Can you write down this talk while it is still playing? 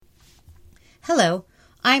Hello,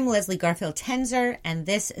 I'm Leslie Garfield Tenzer, and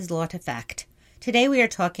this is Law to Fact. Today we are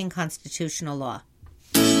talking constitutional law.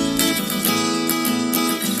 In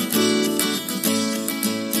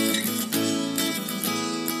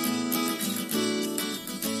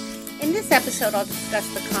this episode, I'll discuss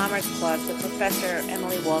the Commerce Clause with Professor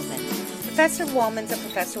Emily Waldman. Professor Waldman's a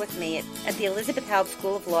professor with me at the Elizabeth Haub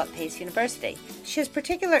School of Law at Pace University. She has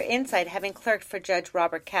particular insight, having clerked for Judge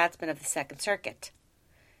Robert Katzman of the Second Circuit.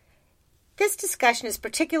 This discussion is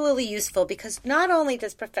particularly useful because not only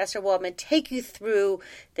does Professor Waldman take you through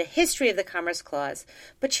the history of the Commerce Clause,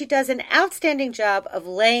 but she does an outstanding job of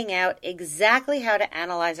laying out exactly how to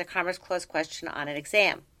analyze a Commerce Clause question on an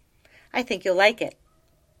exam. I think you'll like it.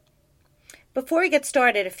 Before we get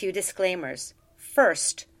started, a few disclaimers.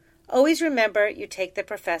 First, always remember you take the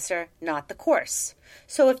professor, not the course.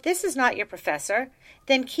 So if this is not your professor,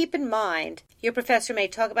 then keep in mind your professor may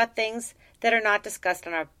talk about things that are not discussed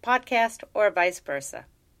on our podcast or vice versa.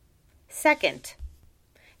 Second,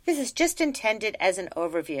 this is just intended as an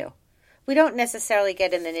overview. We don't necessarily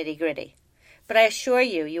get in the nitty-gritty, but I assure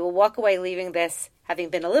you, you will walk away leaving this having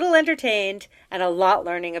been a little entertained and a lot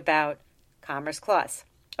learning about Commerce Clause.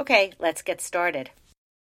 Okay, let's get started.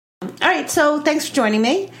 All right, so thanks for joining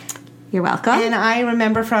me. You're welcome. And I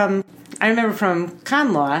remember from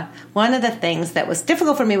con law, one of the things that was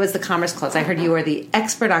difficult for me was the Commerce Clause. I heard you were the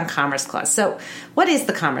expert on Commerce Clause. So what is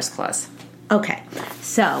the Commerce Clause? Okay,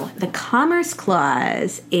 so the Commerce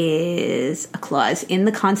Clause is a clause in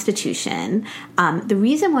the Constitution. The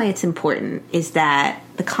reason why it's important is that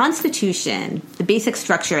the Constitution, the basic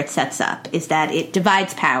structure it sets up, is that it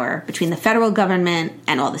divides power between the federal government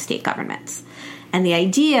and all the state governments. And the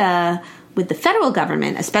idea with the federal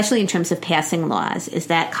government, especially in terms of passing laws, is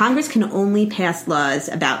that Congress can only pass laws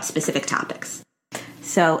about specific topics.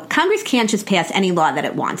 So Congress can't just pass any law that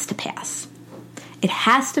it wants to pass. It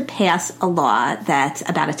has to pass a law that's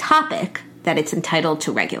about a topic that it's entitled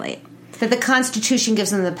to regulate. That the Constitution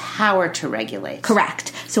gives them the power to regulate.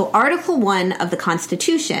 Correct. So Article 1 of the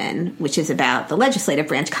Constitution, which is about the legislative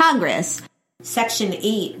branch, Congress, Section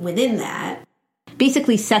 8 within that,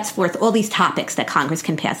 basically sets forth all these topics that Congress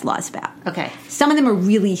can pass laws about. Okay. Some of them are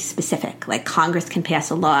really specific, like Congress can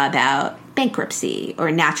pass a law about bankruptcy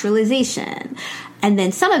or naturalization. And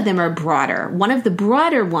then some of them are broader. One of the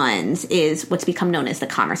broader ones is what's become known as the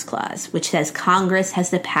Commerce Clause, which says Congress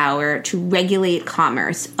has the power to regulate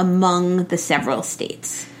commerce among the several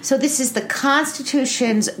states. So this is the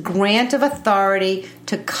Constitution's grant of authority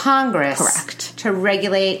to Congress. Correct. To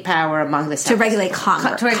regulate power among the several To regulate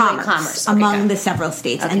commerce Okay, among the several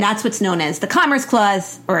states. Okay. And that's what's known as the Commerce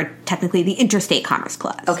Clause, or technically the Interstate Commerce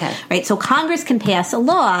Clause. Okay. Right? So Congress can pass a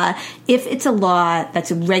law if it's a law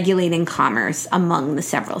that's regulating commerce among the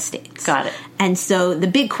several states. Got it. And so the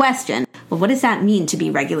big question, well, what does that mean to be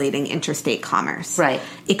regulating interstate commerce? Right.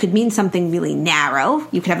 It could mean something really narrow.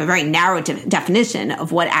 You could have a very narrow definition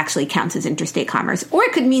of what actually counts as interstate commerce. Or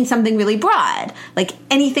it could mean something really broad, like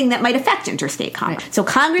anything that might affect interstate commerce. Right. So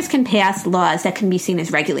Congress can pass laws that can be seen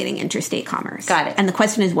as regulating interstate commerce. Got it. And the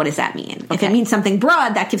question is, what does that mean? Okay. If it means something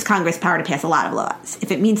broad, that gives Congress power to pass a lot of laws.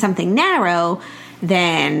 If it means something narrow,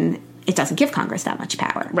 then it doesn't give Congress that much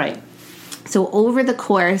power. Right. So over the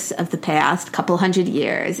course of the past couple hundred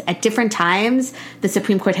years, at different times, the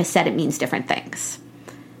Supreme Court has said it means different things.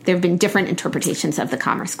 There have been different interpretations of the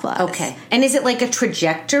Commerce Clause. Okay. And is it like a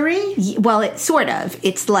trajectory? Well, it's sort of.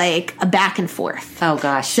 It's like a back and forth. Oh,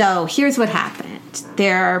 gosh. So here's what happened.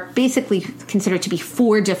 There are basically considered to be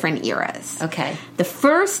 4 different eras. Okay. The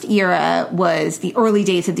first era was the early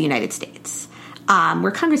days of the United States,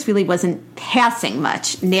 where Congress really wasn't passing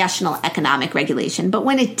much national economic regulation. But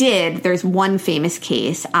when it did, there's one famous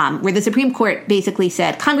case where the Supreme Court basically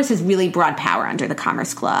said Congress has really broad power under the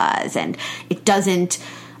Commerce Clause, and it doesn't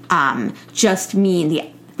just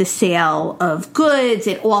mean the sale of goods.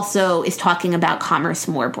 It also is talking about commerce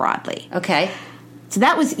more broadly. Okay. So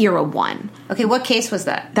that was era 1. Okay, what case was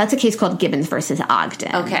that? That's a case called Gibbons versus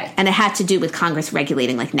Ogden. Okay. And it had to do with Congress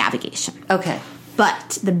regulating, like, navigation. Okay.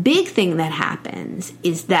 But the big thing that happens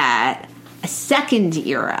is that a second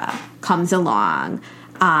era comes along,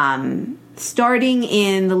 starting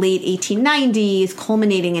in the late 1890s,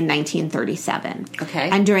 culminating in 1937. Okay.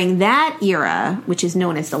 And during that era, which is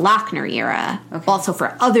known as the Lochner era, also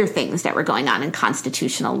for other things that were going on in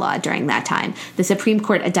constitutional law during that time, the Supreme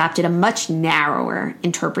Court adopted a much narrower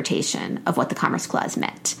interpretation of what the Commerce Clause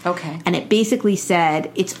meant. Okay. And it basically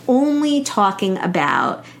said it's only talking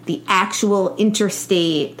about the actual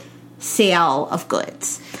interstate sale of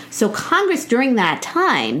goods. So Congress during that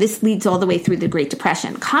time, this leads all the way through the Great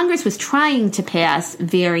Depression, Congress was trying to pass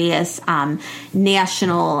various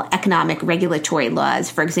national economic regulatory laws.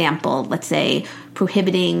 For example, let's say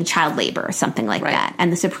prohibiting child labor or something like that.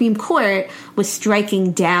 And the Supreme Court was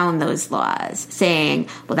striking down those laws, saying,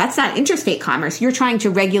 well, that's not interstate commerce. You're trying to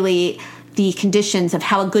regulate the conditions of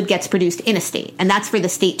how a good gets produced in a state, and that's for the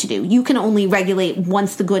state to do. You can only regulate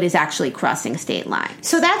once the good is actually crossing a state line.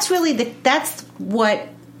 So that's really that's what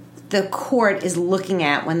the court is looking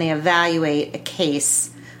at when they evaluate a case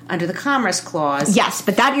under the Commerce Clause. Yes,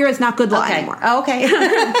 but that era is not good law anymore. Oh, okay.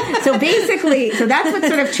 So basically, that's what's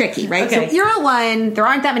sort of tricky, right? Okay. So era 1, there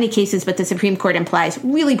aren't that many cases, but the Supreme Court implies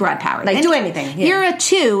really broad powers. Like do anything. Yeah. Era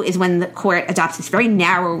 2 is when the court adopts this very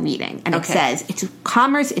narrow reading, and it says it's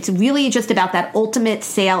commerce, it's really just about that ultimate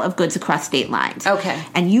sale of goods across state lines. Okay.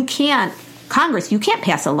 And you can't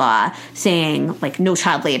pass a law saying, like, no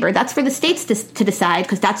child labor. That's for the states to decide,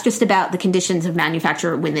 because that's just about the conditions of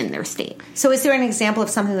manufacture within their state. So is there an example of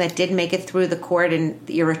something that did make it through the court in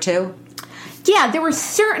era 2? Yeah, there were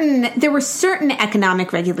certain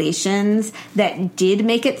economic regulations that did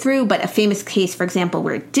make it through, but a famous case, for example,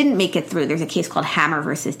 where it didn't make it through, there's a case called Hammer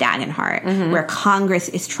versus Dagenhart, where Congress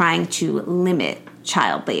is trying to limit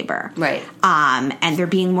child labor. Right. And they're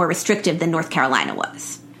being more restrictive than North Carolina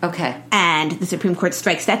was. Okay. And the Supreme Court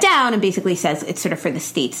strikes that down and basically says it's sort of for the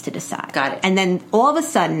states to decide. Got it. And then all of a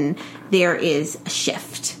sudden, there is a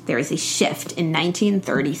shift. There is a shift in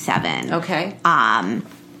 1937. Okay.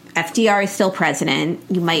 FDR is still president.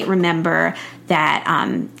 You might remember that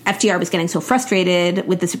FDR was getting so frustrated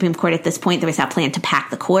with the Supreme Court at this point, there was that plan to pack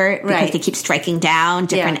the court because they keep striking down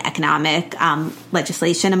different economic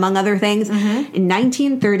legislation, among other things. In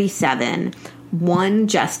 1937, one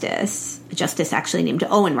justice actually named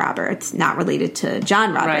Owen Roberts, not related to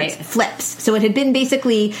John Roberts, flips. So it had been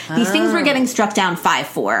basically, these things were getting struck down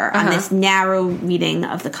 5-4 on this narrow reading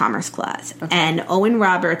of the Commerce Clause. Okay. And Owen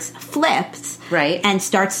Roberts flips and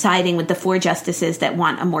starts siding with the 4 justices that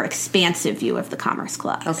want a more expansive view of the Commerce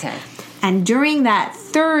Clause. Okay. And during that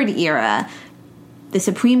third era, the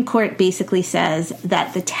Supreme Court basically says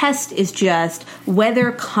that the test is just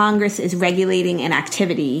whether Congress is regulating an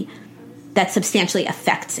activity that substantially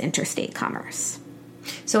affects interstate commerce.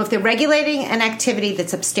 So if they're regulating an activity that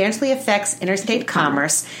substantially affects interstate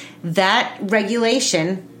commerce, that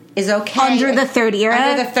regulation is okay. Under the third era.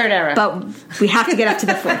 Under the third era. But we have to get up to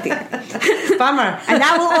the fourth era. Bummer. And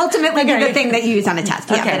that will ultimately be the thing that you use on a test.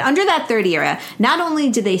 Yeah, but under that third era, not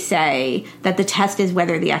only do they say that the test is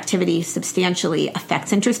whether the activity substantially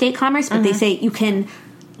affects interstate commerce, but they say you can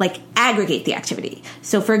aggregate the activity.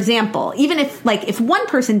 So, for example, even if one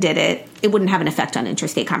person did it, it wouldn't have an effect on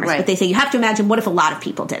interstate commerce. But they say you have to imagine, what if a lot of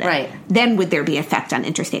people did it? Then would there be an effect on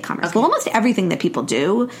interstate commerce? Well, almost everything that people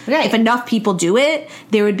do, if enough people do it,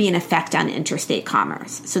 there would be an effect on interstate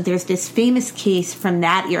commerce. So there's this famous case from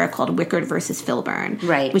that era called Wickard versus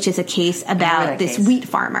Filburn, which is a case about this wheat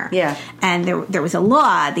farmer. Yeah. And there was a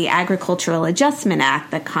law, the Agricultural Adjustment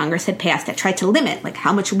Act, that Congress had passed that tried to limit,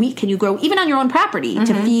 how much wheat can you grow, even on your own property,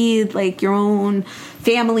 to feed, your own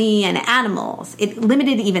family and animals. It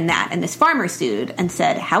limited even that. And this farmer sued and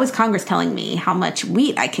said, how is Congress telling me how much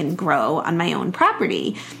wheat I can grow on my own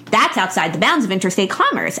property? That's outside the bounds of interstate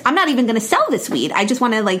commerce. I'm not even going to sell this wheat. I just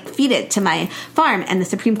want to feed it to my farm. And the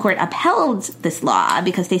Supreme Court upheld this law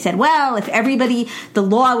because they said, well, if the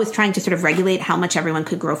law was trying to sort of regulate how much everyone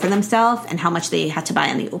could grow for themselves and how much they had to buy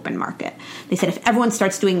on the open market. They said, if everyone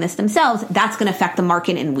starts doing this themselves, that's going to affect the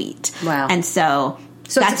market in wheat. Wow. And so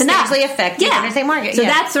that's substantially affecting the interstate market. So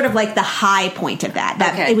that's sort of the high point of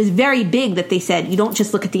that. It was very big that they said you don't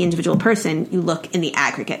just look at the individual person, you look in the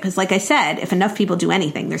aggregate. Because like I said, if enough people do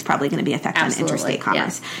anything, there's probably going to be effect on interstate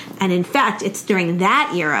commerce. Yeah. And in fact, it's during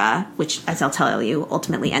that era, which, as I'll tell you,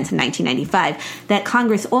 ultimately ends in 1995, that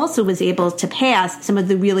Congress also was able to pass some of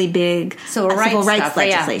the really big civil rights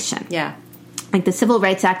legislation. Yeah. Like the Civil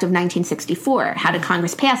Rights Act of 1964. How did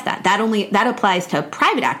Congress pass that? That applies to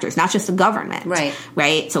private actors, not just the government.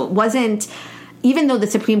 Right? So it wasn't, even though the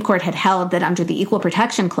Supreme Court had held that under the Equal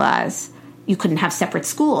Protection Clause, you couldn't have separate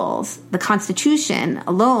schools, the Constitution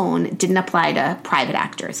alone didn't apply to private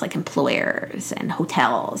actors like employers and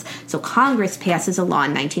hotels. So Congress passes a law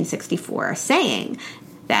in 1964 saying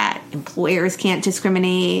that employers can't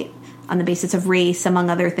discriminate on the basis of race, among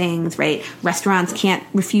other things, right? Restaurants can't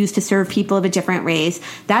refuse to serve people of a different race.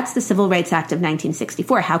 That's the Civil Rights Act of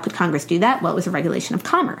 1964. How could Congress do that? Well, it was a regulation of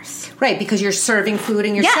commerce. Right, because you're serving food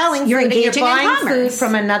and you're Yes, selling you're food and you're engaging in buying commerce. food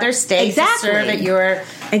from another state Exactly. to serve at your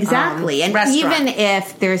Exactly. And restaurant. even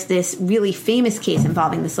if there's this really famous case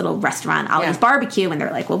involving this little restaurant, Ollie's Barbecue, and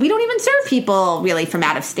they're like, well, we don't even serve people really from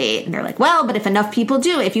out of state. And they're like, well, but if enough people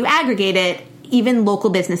do, if you aggregate it, even local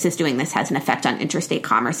businesses doing this has an effect on interstate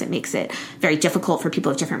commerce. It makes it very difficult for people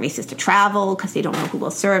of different races to travel because they don't know who will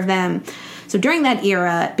serve them. So during that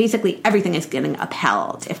era, basically everything is getting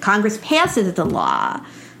upheld. If Congress passes the law,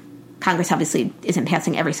 Congress obviously isn't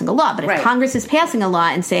passing every single law, but if Congress is passing a law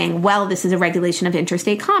and saying, well, this is a regulation of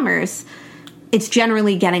interstate commerce, it's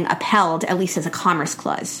generally getting upheld, at least as a Commerce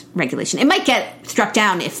Clause regulation. It might get struck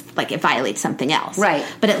down if, like, it violates something else. Right.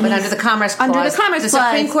 But at least under the Commerce Clause, the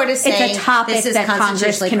Supreme Court is saying it's a topic this is that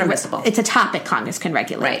Congress can permissible. It's a topic Congress can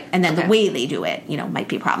regulate. Right. And then the way they do it, might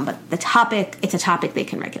be a problem. But it's a topic they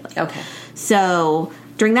can regulate. Okay. So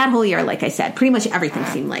during that whole year, like I said, pretty much everything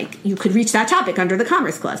seemed like you could reach that topic under the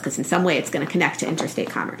Commerce Clause because in some way it's going to connect to interstate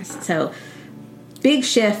commerce. So big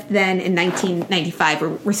shift then in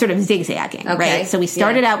 1995, we're sort of zigzagging, right? So we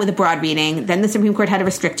started out with a broad reading, then the Supreme Court had a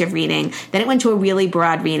restrictive reading, then it went to a really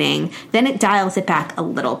broad reading, then it dials it back a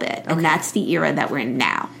little bit, and that's the era that we're in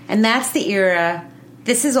now. And that's the era,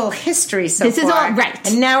 this is all history so far. This is all, right.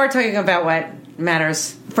 And now we're talking about what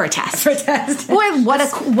matters for a test. Or what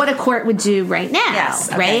a court would do right now, yes,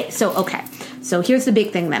 okay. right? So here's the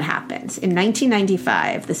big thing that happens. In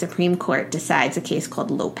 1995, the Supreme Court decides a case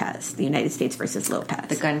called Lopez, the United States versus Lopez.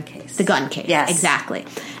 The gun case. The gun case, yes. Exactly.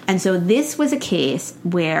 And so this was a case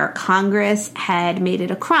where Congress had made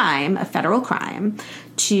it a crime, a federal crime,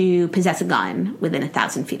 to possess a gun within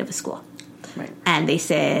 1,000 feet of a school. Right. And they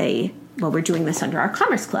say, well, we're doing this under our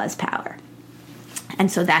Commerce Clause power. And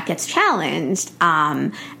so that gets challenged,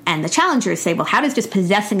 and the challengers say, well, how does just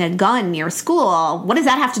possessing a gun near school, what does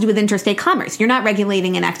that have to do with interstate commerce? You're not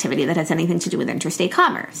regulating an activity that has anything to do with interstate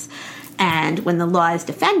commerce. And when the law is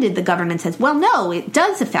defended, the government says, well, no, it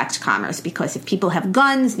does affect commerce because if people have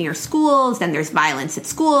guns near schools, then there's violence at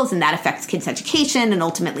schools, and that affects kids' education, and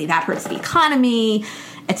ultimately that hurts the economy,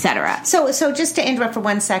 etc. So just to interrupt for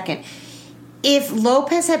 1 second, if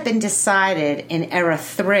Lopez had been decided in Era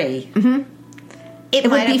 3... Mm-hmm. It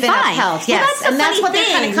might would be have been fine. upheld, yes. Well, that's what they're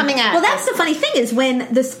kind of coming at. Well, that's the funny thing is when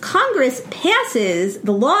this Congress passes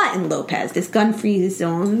the law in Lopez, this gun-free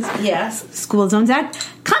zones, yes, school zones act,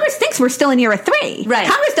 Congress thinks we're still in Era 3. Right.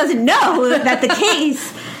 Congress doesn't know that the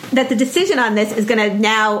case, that the decision on this is going to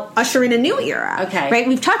now usher in a new era. Okay. Right?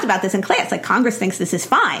 We've talked about this in class. Like, Congress thinks this is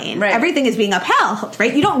fine. Right. Everything is being upheld.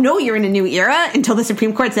 Right? You don't know you're in a new era until the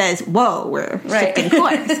Supreme Court says, whoa, we're shifting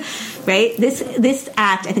course. Right? This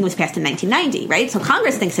act, I think, was passed in 1990, right? So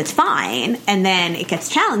Congress thinks it's fine, and then it gets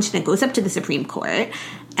challenged, and it goes up to the Supreme Court,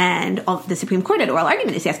 and the Supreme Court at oral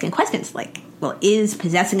argument is asking questions like, well, is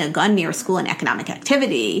possessing a gun near a school an economic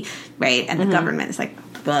activity, right? And the government is like,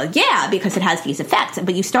 well, yeah, because it has these effects.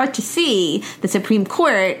 But you start to see the Supreme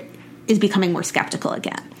Court is becoming more skeptical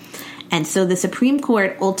again. And so the Supreme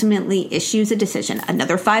Court ultimately issues a decision,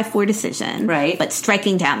 another 5-4 decision, right, but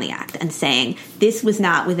striking down the act and saying this was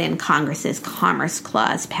not within Congress's Commerce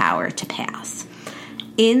Clause power to pass.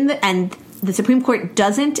 And the Supreme Court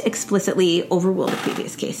doesn't explicitly overrule the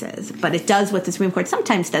previous cases, but it does what the Supreme Court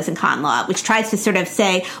sometimes does in con law, which tries to sort of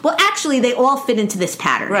say, well, actually, they all fit into this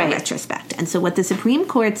pattern in retrospect. And so what the Supreme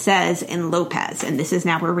Court says in Lopez, and this is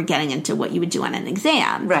now where we're getting into what you would do on an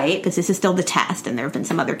exam, right, because this is still the test, and there have been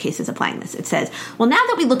some other cases applying this. It says, well, now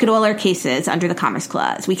that we look at all our cases under the Commerce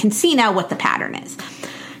Clause, we can see now what the pattern is.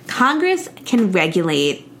 Congress can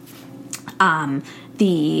regulate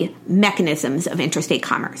the mechanisms of interstate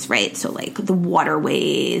commerce, right? So like the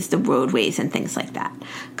waterways, the roadways, and things like that.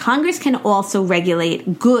 Congress can also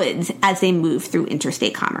regulate goods as they move through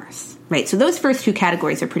interstate commerce, right? So those first two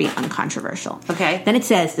categories are pretty uncontroversial. Okay. Then it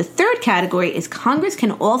says the third category is Congress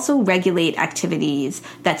can also regulate activities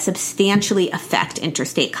that substantially affect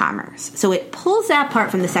interstate commerce. So it pulls that part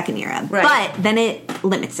from the second era, but then it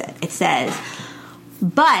limits it. It says,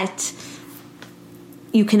 but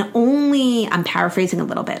you can only, I'm paraphrasing a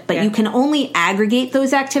little bit, but you can only aggregate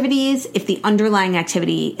those activities if the underlying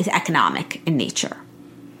activity is economic in nature.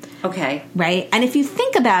 Okay. Right? And if you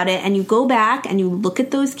think about it and you go back and you look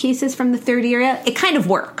at those cases from the third era, it kind of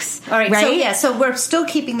works. All right? So we're still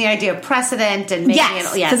keeping the idea of precedent and making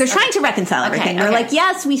it... Yes, so they're trying to reconcile everything. They're like,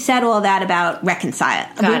 yes, we said all that about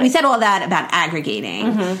we said all that about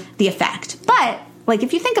aggregating the effect. But like,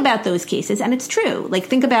 if you think about those cases, and it's true, like,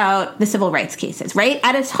 think about the civil rights cases, right?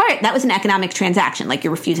 At its heart, that was an economic transaction, like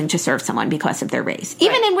you're refusing to serve someone because of their race.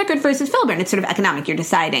 Even in Wickard versus Filburn, it's sort of economic. You're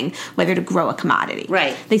deciding whether to grow a commodity.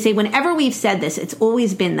 Right. They say whenever we've said this, it's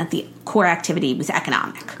always been that the core activity was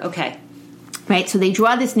economic. Okay. Right, so they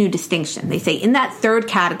draw this new distinction. They say in that third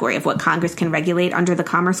category of what Congress can regulate under the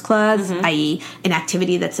Commerce Clause, i.e. an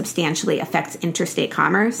activity that substantially affects interstate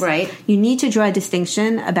commerce, right, you need to draw a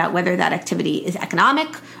distinction about whether that activity is economic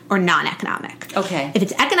or non-economic. Okay. If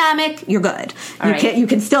it's economic, you're good. Right. You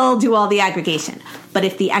can still do all the aggregation. But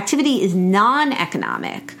if the activity is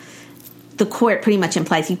non-economic, the court pretty much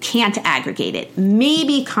implies you can't aggregate it.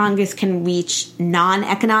 Maybe Congress can reach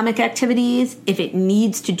non-economic activities if it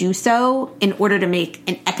needs to do so in order to make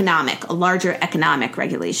a larger economic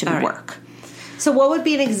regulation work. So what would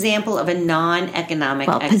be an example of a non-economic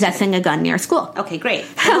activity? Possessing a gun near a school. Okay, great.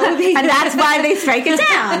 And that's why they strike it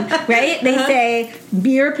down, right? They say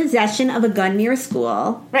mere possession of a gun near a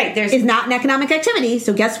school is not an economic activity.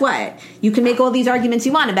 So guess what? You can make all these arguments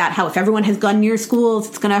you want about how if everyone has gun near schools,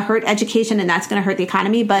 it's going to hurt education and that's going to hurt the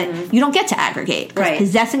economy, but you don't get to aggregate. Right.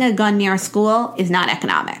 Possessing a gun near a school is not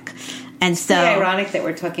economic. And so, it's ironic that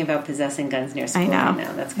we're talking about possessing guns near school. I know. Right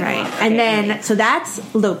now. That's kind of okay, and then, so that's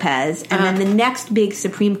Lopez. And then the next big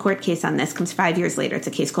Supreme Court case on this comes 5 years later. It's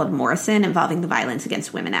a case called Morrison involving the Violence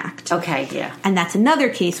Against Women Act. Okay, yeah. And that's another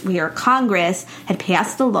case where Congress had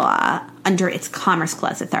passed the law under its Commerce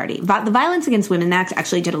Clause authority. The Violence Against Women Act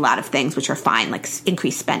actually did a lot of things which are fine, like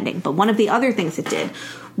increased spending. But one of the other things it did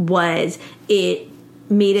was it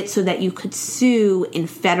made it so that you could sue in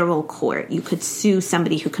federal court. You could sue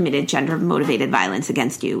somebody who committed gender-motivated violence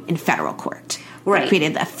against you in federal court. Right. It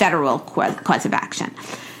created a federal cause of action.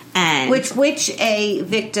 And which a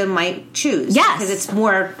victim might choose. Yes. Because it's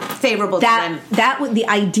more favorable to them. The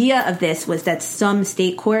idea of this was that some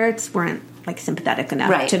state courts weren't like sympathetic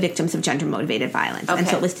enough to victims of gender-motivated violence. Okay. And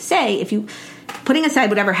so it was to say, if you, putting aside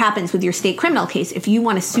whatever happens with your state criminal case, if you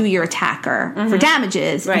want to sue your attacker for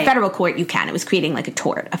damages in federal court, you can. It was creating like a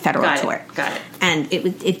tort, a federal tort. Got it. And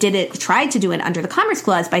it tried to do it under the Commerce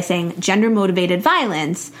Clause by saying gender-motivated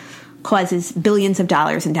violence causes billions of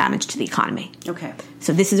dollars in damage to the economy. Okay.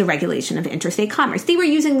 So this is a regulation of interstate commerce. They were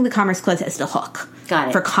using the Commerce Clause as the hook. Got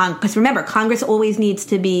it. Because remember, Congress always needs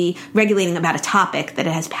to be regulating about a topic that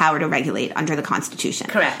it has power to regulate under the Constitution.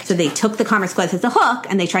 Correct. So they took the Commerce Clause as the hook,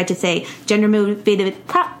 and they tried to say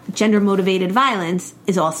gender-motivated violence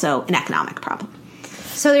is also an economic problem.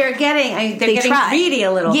 So they're getting greedy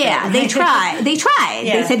a little bit. Yeah, they tried.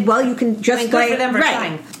 Yeah. They said, well, you can just go for them for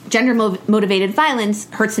trying. Gender-motivated violence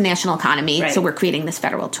hurts the national economy, so we're creating this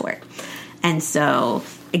federal tort. And so,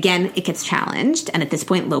 again, it gets challenged, and at this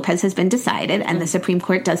point, Lopez has been decided, and the Supreme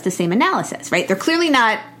Court does the same analysis, right? They're clearly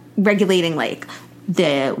not regulating, like,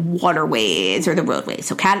 the waterways or the roadways,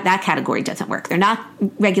 so that category doesn't work. They're not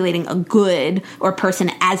regulating a good or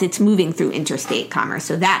person as it's moving through interstate commerce,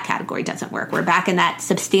 so that category doesn't work. We're back in that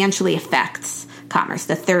substantially affects commerce,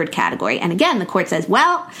 the third category. And again, the court says,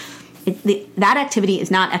 well, that activity is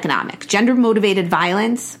not economic. Gender-motivated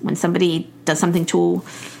violence, when somebody does something to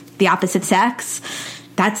the opposite sex,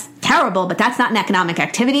 that's terrible, but that's not an economic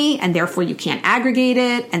activity, and therefore you can't aggregate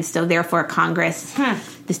it, and so therefore Congress,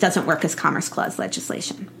 this doesn't work as Commerce Clause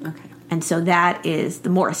legislation. Okay. And so that is the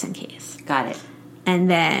Morrison case. Got it. And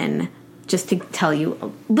then, just to tell you a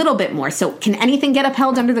little bit more, so can anything get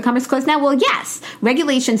upheld under the Commerce Clause now? Well, yes.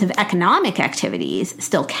 Regulations of economic activities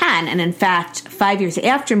still can, and in fact, 5 years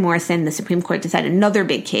after Morrison, the Supreme Court decided another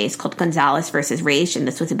big case called Gonzalez versus Raich, and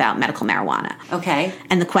this was about medical marijuana. Okay.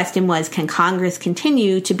 And the question was, can Congress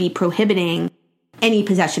continue to be prohibiting any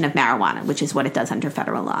possession of marijuana, which is what it does under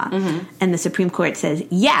federal law? And the Supreme Court says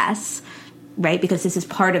yes, right, because this is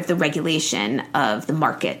part of the regulation of the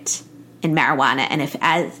market in marijuana, and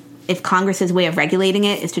if Congress's way of regulating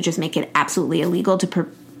it is to just make it absolutely illegal to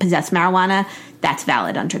possess marijuana, that's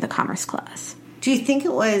valid under the Commerce Clause. Do you think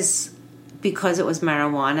it was because it was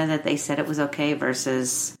marijuana that they said it was okay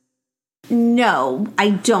versus... No,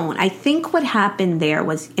 I don't. I think what happened there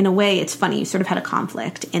was, in a way, it's funny, you sort of had a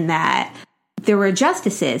conflict in that there were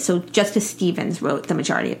justices. So Justice Stevens wrote the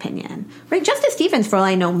majority opinion. Right? Justice Stevens, for all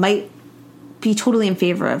I know, might be totally in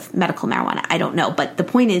favor of medical marijuana. I don't know. But the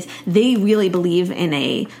point is, they really believe in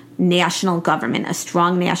a national government, a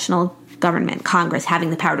strong national government, Congress,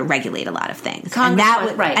 having the power to regulate a lot of things. And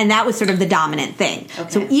that was sort of the dominant thing. Okay.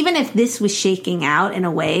 So even if this was shaking out in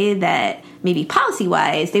a way that maybe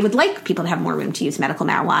policy-wise, they would like people to have more room to use medical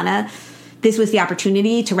marijuana, this was the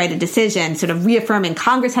opportunity to write a decision sort of reaffirming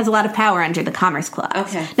Congress has a lot of power under the Commerce Clause.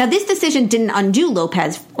 Okay. Now, this decision didn't undo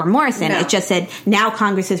Lopez or Morrison. No. It just said now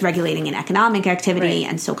Congress is regulating an economic activity, Right.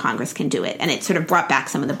 and so Congress can do it. And it sort of brought back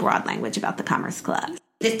some of the broad language about the Commerce Clause.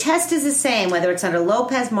 The test is the same, whether it's under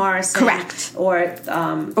Lopez, Morrison, Correct. or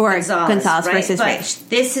Gonzalez right? versus But Raich.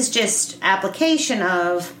 This is just application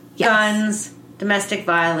of Yes. guns, domestic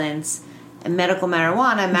violence, and medical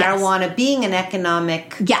marijuana. Marijuana being an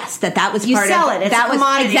economic. Yes, that was You part sell of it. It's that a was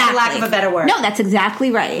commodity, exactly. for lack of a better word. No, that's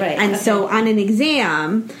exactly right. Right, And okay. so on an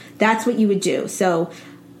exam, that's what you would do. So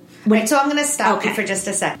Right, so I'm going to stop you Okay. for just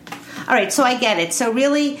a second. All right, so I get it. So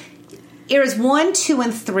really, eras 1, 2,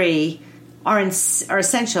 and 3 are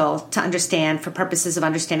essential to understand for purposes of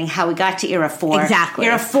understanding how we got to era 4. Exactly.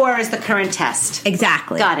 Era 4 is the current test.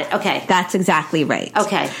 Exactly. Got it. Okay. That's exactly right.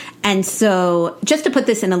 Okay. And so just to put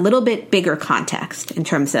this in a little bit bigger context in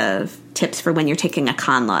terms of tips for when you're taking a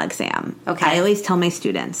con law exam. Okay. I always tell my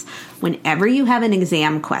students, whenever you have an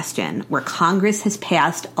exam question where Congress has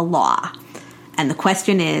passed a law, and the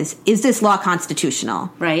question is this law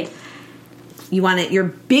constitutional? Right. You want it, your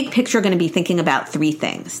big picture going to be thinking about three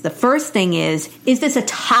things. The first thing is this a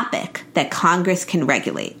topic that Congress can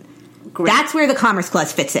regulate? Great. That's where the Commerce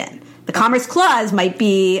Clause fits in. The Commerce Clause might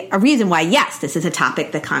be a reason why, yes, this is a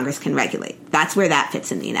topic that Congress can regulate. That's where that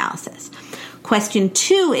fits in the analysis. Question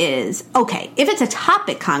 2 is, okay, if it's a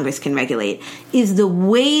topic Congress can regulate, is the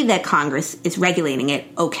way that Congress is regulating it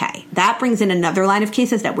okay? That brings in another line of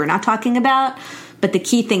cases that we're not talking about. But the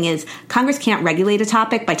key thing is Congress can't regulate a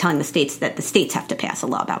topic by telling the states that the states have to pass a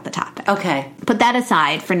law about the topic. Okay. Put that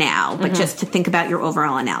aside for now, but just to think about your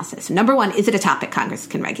overall analysis. So number 1, is it a topic Congress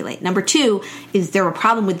can regulate? Number 2, is there a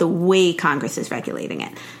problem with the way Congress is regulating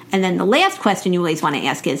it? And then the last question you always want to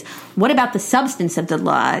ask is, what about the substance of the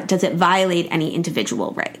law? Does it violate any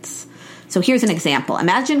individual rights? So here's an example.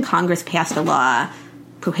 Imagine Congress passed a law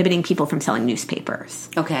prohibiting people from selling newspapers.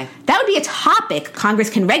 Okay. That would be a topic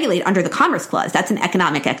Congress can regulate under the Commerce Clause. That's an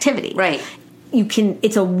economic activity. Right.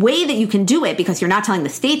 It's a way that you can do it because you're not telling the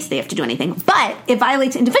states they have to do anything, but it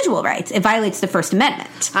violates individual rights. It violates the First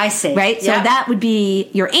Amendment. I see. Right? Yeah. So that would be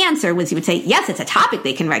your answer was you would say, yes, it's a topic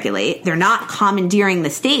they can regulate. They're not commandeering the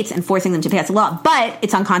states and forcing them to pass a law, but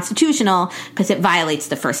it's unconstitutional because it violates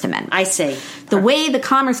the First Amendment. I see. The way the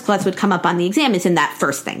Commerce Clause would come up on the exam is in that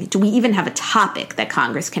first thing. Do we even have a topic that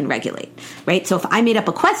Congress can regulate? Right? So if I made up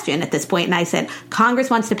a question at this point and I said, Congress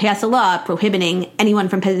wants to pass a law prohibiting anyone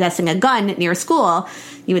from possessing a gun near a school,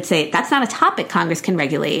 you would say, that's not a topic Congress can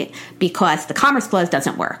regulate because the Commerce Clause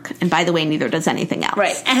doesn't work. And by the way, neither does anything else.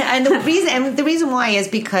 Right. And the reason why is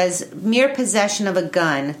because mere possession of a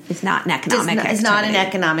gun It's not an economic activity. is not an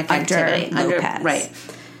economic activity. Lopez. Right.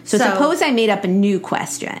 So suppose I made up a new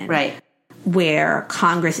question. Right. Where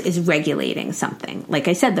Congress is regulating something. Like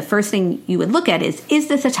I said, the first thing you would look at is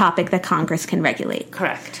this a topic that Congress can regulate?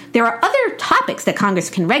 Correct. There are other topics that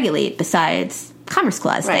Congress can regulate besides Commerce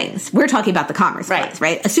Clause things. We're talking about the Commerce Clause,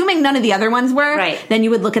 right? Assuming none of the other ones were, then you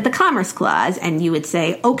would look at the Commerce Clause and you would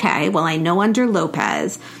say, okay, well, I know under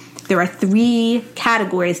Lopez there are 3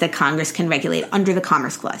 categories that Congress can regulate under the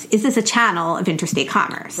Commerce Clause. Is this a channel of interstate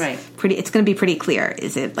commerce? Right. It's going to be pretty clear.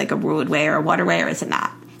 Is it like a roadway or a waterway or is it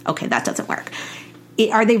not? Okay, that doesn't work.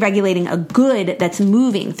 Are they regulating a good that's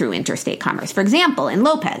moving through interstate commerce? For example, in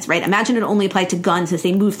Lopez, right? Imagine it only applied to guns as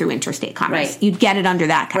they move through interstate commerce. Right. You'd get it under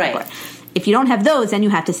that category. Right. If you don't have those, then you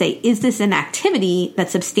have to say, is this an activity that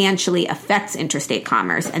substantially affects interstate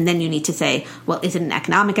commerce? And then you need to say, well, is it an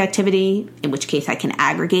economic activity? In which case I can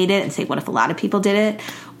aggregate it and say, what if a lot of people did it?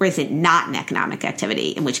 Or is it not an economic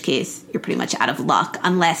activity? In which case you're pretty much out of luck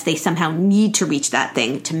unless they somehow need to reach that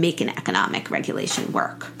thing to make an economic regulation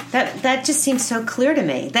work. That just seems so clear to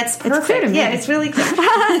me. That's perfect. It's clear to me. Yeah, it's really clear.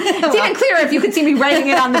 It's even clearer if you could see me writing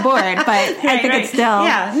it on the board, but I think it's still...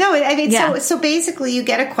 Yeah, no, I mean, Yeah. so basically you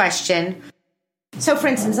get a question. So, for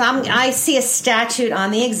instance, I see a statute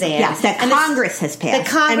on the exam. Yes, that Congress has passed. That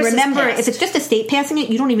Congress and remember, has passed. if it's just a state passing it,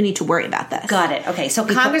 you don't even need to worry about this. Got it. Okay, so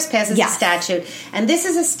Congress passes a statute, and this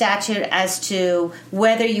is a statute as to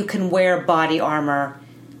whether you can wear body armor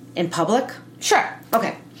in public? Sure.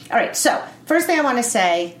 Okay. All right, so first thing I want to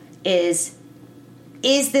say is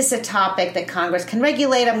this a topic that Congress can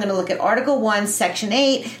regulate? I'm going to look at Article 1, Section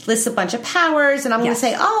 8, lists a bunch of powers, and I'm going to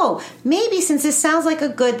say, oh, maybe since this sounds like a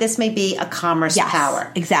good, this may be a commerce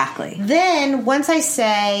power. Exactly. Then, once I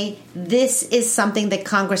say, this is something that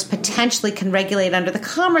Congress potentially can regulate under the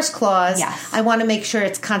Commerce Clause. Yes. I want to make sure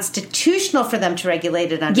it's constitutional for them to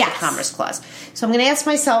regulate it under the Commerce Clause. So I'm going to ask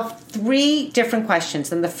myself 3 different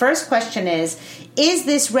questions. And the first question is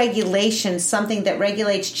this regulation something that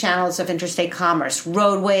regulates channels of interstate commerce,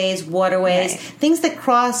 roadways, waterways, things that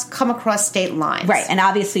come across state lines? Right. And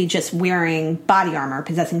obviously just wearing body armor,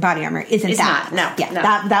 possessing body armor isn't that. No. Yeah, no.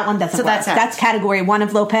 That one doesn't so work. That's That's category 1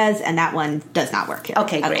 of Lopez, and that one does not work here.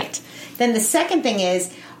 Okay, great. Then the second thing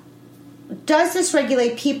is, does this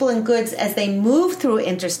regulate people and goods as they move through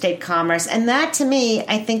interstate commerce? And that, to me,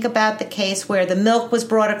 I think about the case where the milk was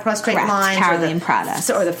brought across state lines. Caroline products.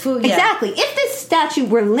 Or the food. Exactly. If this statute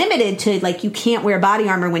were limited to, like, you can't wear body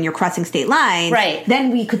armor when you're crossing state lines,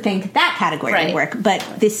 then we could think that category would work. But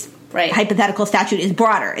this hypothetical statute is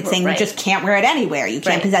broader. It's saying you just can't wear it anywhere. You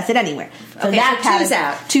can't possess it anywhere. So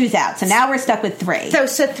that two's out. So now we're stuck with 3.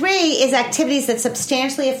 So 3 is activities that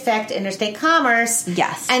substantially affect interstate commerce.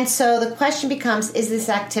 Yes. And so the question becomes, is this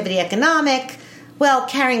activity economic? Well,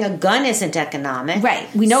 carrying a gun isn't economic. Right.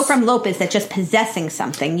 We know from Lopez that just possessing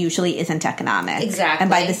something usually isn't economic. Exactly. And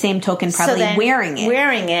by the same token, probably wearing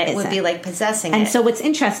it would be like possessing it. And so what's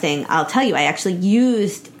interesting, I'll tell you, I actually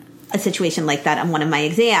used a situation like that on one of my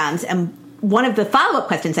exams, and one of the follow-up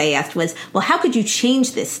questions I asked was, well, how could you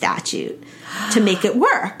change this statute to make it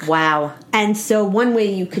work? Wow. And so one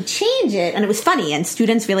way you could change it, and it was funny, and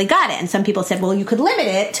students really got it, and some people said, well, you could limit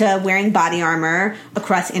it to wearing body armor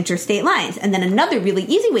across interstate lines. And then another really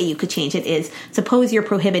easy way you could change it is, suppose you're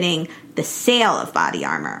prohibiting the sale of body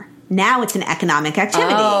armor. Now it's an economic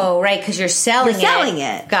activity. Oh, right, because you're selling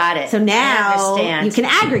it. Got it. So now you can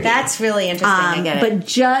aggregate. That's really interesting. I get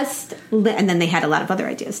it. But and then they had a lot of other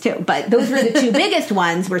ideas too. But those were the 2 biggest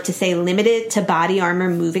ones, were to say limit it to body armor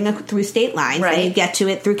moving through state lines. Right. And you get to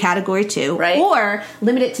it through category 2. Right. Or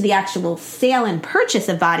limit it to the actual sale and purchase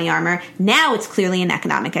of body armor. Now it's clearly an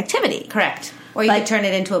economic activity. Correct. Or you could turn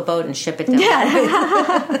it into a boat and ship it down.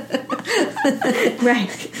 Yeah. Right.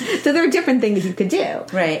 So there are different things you could do.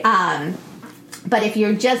 Right. But if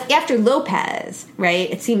you're just, after Lopez, right,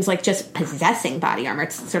 it seems like just possessing body armor.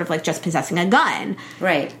 It's sort of like just possessing a gun.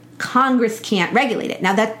 Right. Congress can't regulate it.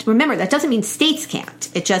 Now, remember, that doesn't mean states can't.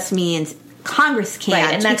 It just means Congress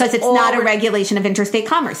can't, because it's not a regulation of interstate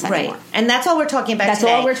commerce anymore. Right. And that's all we're talking about today. That's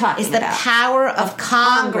all we're talking about. Is the power of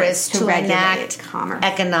Congress to enact commerce.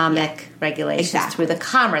 Economic regulations through the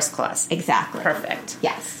Commerce Clause. Exactly. Perfect.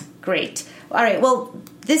 Yes. Great. All right. Well,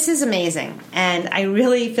 this is amazing. And I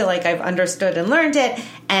really feel like I've understood and learned it.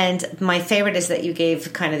 And my favorite is that you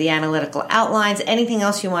gave kind of the analytical outlines. Anything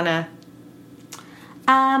else you want to...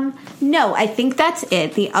 No, I think that's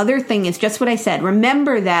it. The other thing is just what I said.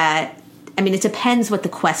 Remember that, I mean, it depends what the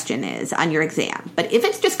question is on your exam. But if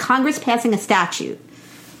it's just Congress passing a statute,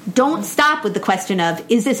 don't stop with the question of,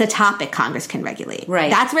 is this a topic Congress can regulate?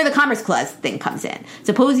 Right. That's where the Commerce Clause thing comes in.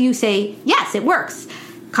 Suppose you say, yes, it works.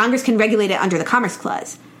 Congress can regulate it under the Commerce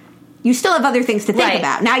Clause. You still have other things to think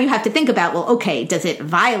about. Now you have to think about, well, okay, does it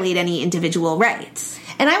violate any individual rights?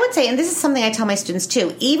 And I would say, and this is something I tell my students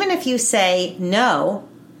too, even if you say no,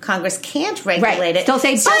 Congress can't regulate it. Still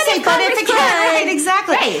say, but if it can. Right,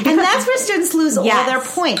 exactly. Right. And that's where students lose all their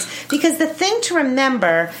points. Because the thing to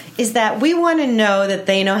remember is that we want to know that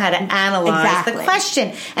they know how to analyze the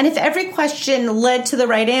question. And if every question led to the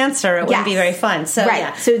right answer, it wouldn't be very fun. So,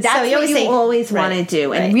 So that's what you always want to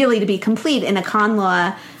do. And really, to be complete in a con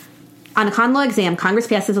law... On a con law exam, Congress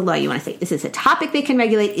passes a law. You want to say, is this a topic they can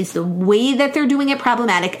regulate? Is the way that they're doing it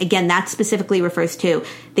problematic? Again, that specifically refers to,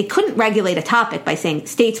 they couldn't regulate a topic by saying,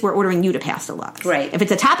 states, we're ordering you to pass the laws. Right. If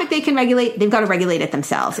it's a topic they can regulate, they've got to regulate it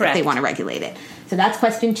themselves if they want to regulate it. So that's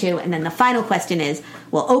question 2. And then the final question is,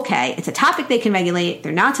 well, okay, it's a topic they can regulate.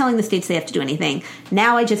 They're not telling the states they have to do anything.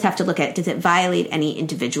 Now I just have to look at, does it violate any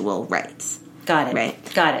individual rights? Got it.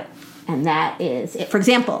 Right. Got it. And that is it. For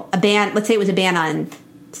example, a ban, let's say it was a ban on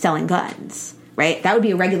selling guns, right? That would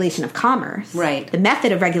be a regulation of commerce. Right. The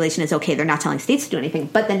method of regulation is, okay, they're not telling states to do anything,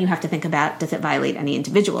 but then you have to think about, does it violate any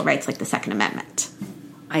individual rights like the Second Amendment?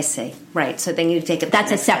 I see. Right. So then you take it...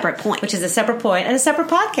 That's a separate point. Which is a separate point and a separate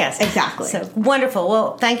podcast. Exactly. So wonderful.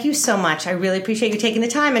 Well, thank you so much. I really appreciate you taking the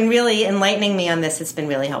time and really enlightening me on this. It's been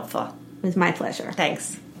really helpful. It was my pleasure.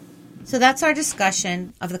 Thanks. So that's our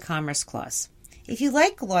discussion of the Commerce Clause. If you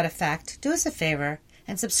like Law to Fact, do us a favor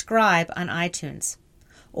and subscribe on iTunes.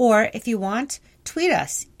 Or, if you want, tweet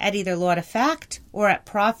us at either Law to Fact or at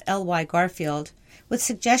Prof. L.Y. Garfield with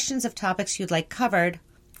suggestions of topics you'd like covered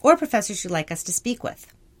or professors you'd like us to speak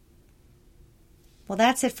with. Well,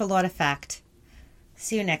 that's it for Law to Fact.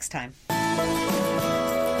 See you next time.